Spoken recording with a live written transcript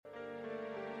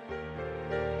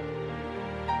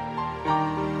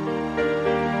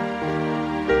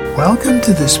Welcome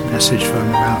to this message from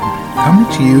the mountain,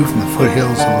 coming to you from the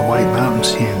foothills of the White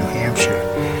Mountains here in New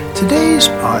Hampshire. Today's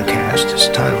podcast is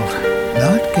titled,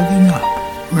 Not Giving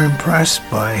Up. We're impressed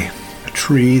by a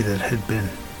tree that had been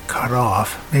cut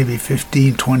off, maybe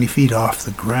 15, 20 feet off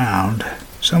the ground.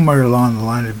 Somewhere along the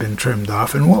line had been trimmed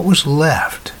off, and what was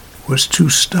left was two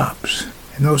stubs.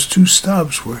 And those two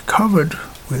stubs were covered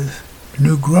with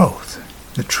new growth.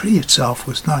 The tree itself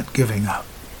was not giving up.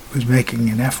 It was making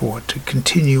an effort to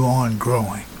continue on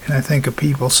growing. And I think of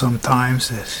people sometimes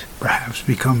that perhaps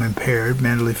become impaired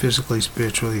mentally, physically,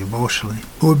 spiritually, emotionally.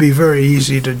 It would be very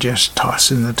easy to just toss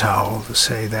in the towel, to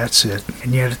say that's it.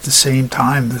 And yet at the same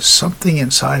time, there's something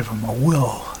inside of them, a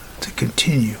will to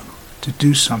continue, to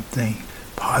do something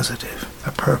positive,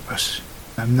 a purpose.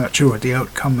 I'm not sure what the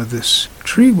outcome of this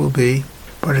tree will be,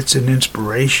 but it's an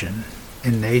inspiration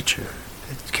in nature.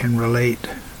 It can relate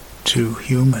to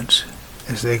humans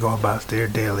as they go about their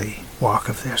daily walk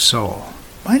of their soul.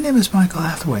 My name is Michael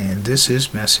Hathaway, and this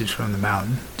is Message from the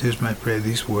Mountain. It is my prayer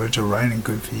these words are right and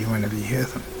good for you whenever you hear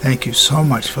them. Thank you so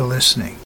much for listening.